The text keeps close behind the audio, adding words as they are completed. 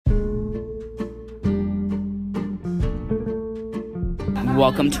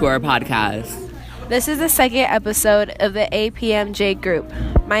Welcome to our podcast. This is the second episode of the Apmj group.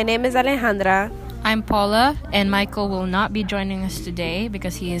 My name is Alejandra. I'm Paula, and Michael will not be joining us today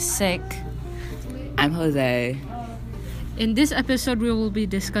because he is sick. I'm Jose. In this episode, we will be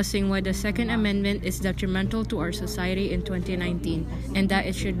discussing why the Second Amendment is detrimental to our society in 2019 and that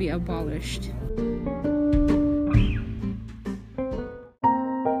it should be abolished.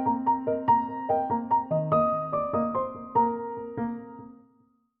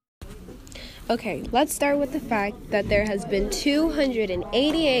 Okay, let's start with the fact that there has been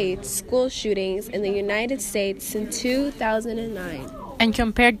 288 school shootings in the United States since 2009. And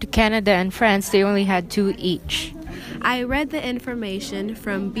compared to Canada and France, they only had 2 each. I read the information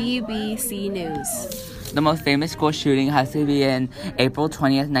from BBC News. The most famous school shooting has to be in April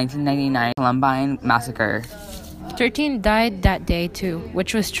 20th, 1999, Columbine Massacre. 13 died that day too,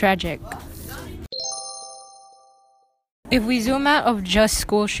 which was tragic. If we zoom out of just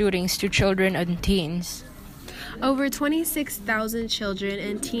school shootings to children and teens, over 26,000 children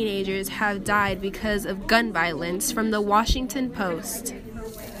and teenagers have died because of gun violence from the Washington Post.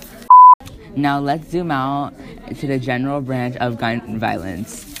 Now let's zoom out to the general branch of gun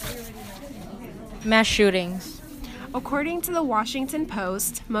violence. Mass shootings. According to the Washington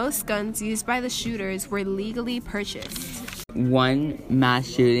Post, most guns used by the shooters were legally purchased. One mass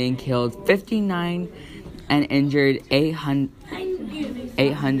shooting killed 59 and injured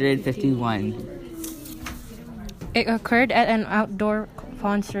 851. It occurred at an outdoor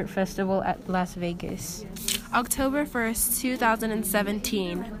concert festival at Las Vegas. October 1st,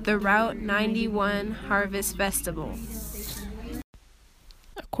 2017, the Route 91 Harvest Festival.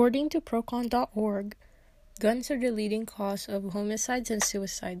 According to Procon.org, guns are the leading cause of homicides and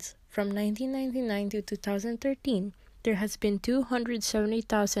suicides. From 1999 to 2013, there has been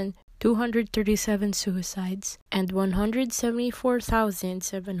 270,237 suicides and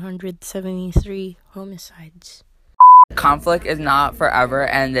 174,773 homicides. Conflict is not forever,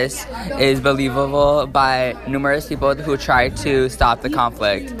 and this is believable by numerous people who try to stop the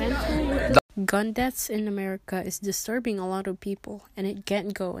conflict. Gun deaths in America is disturbing a lot of people, and it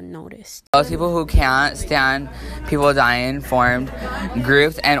can't go unnoticed. Those people who can't stand people dying formed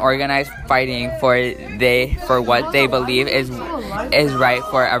groups and organized fighting for what they believe is right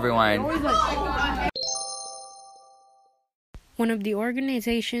for everyone. One of the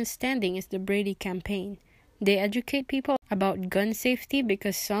organizations standing is the Brady Campaign. They educate people about gun safety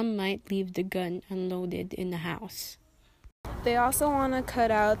because some might leave the gun unloaded in the house. They also want to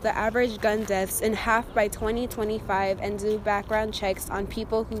cut out the average gun deaths in half by 2025 and do background checks on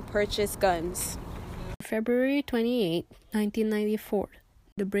people who purchase guns. February 28, 1994,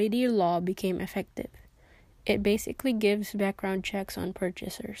 the Brady Law became effective. It basically gives background checks on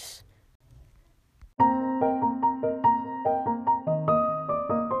purchasers.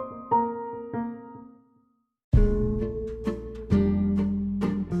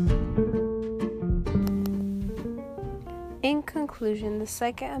 In conclusion, the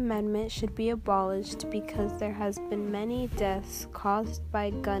Second Amendment should be abolished because there has been many deaths caused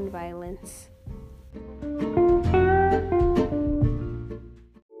by gun violence.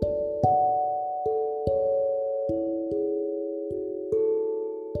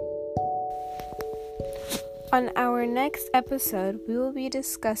 On our next episode, we will be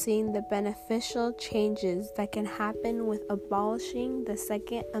discussing the beneficial changes that can happen with abolishing the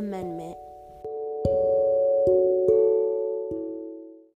Second Amendment.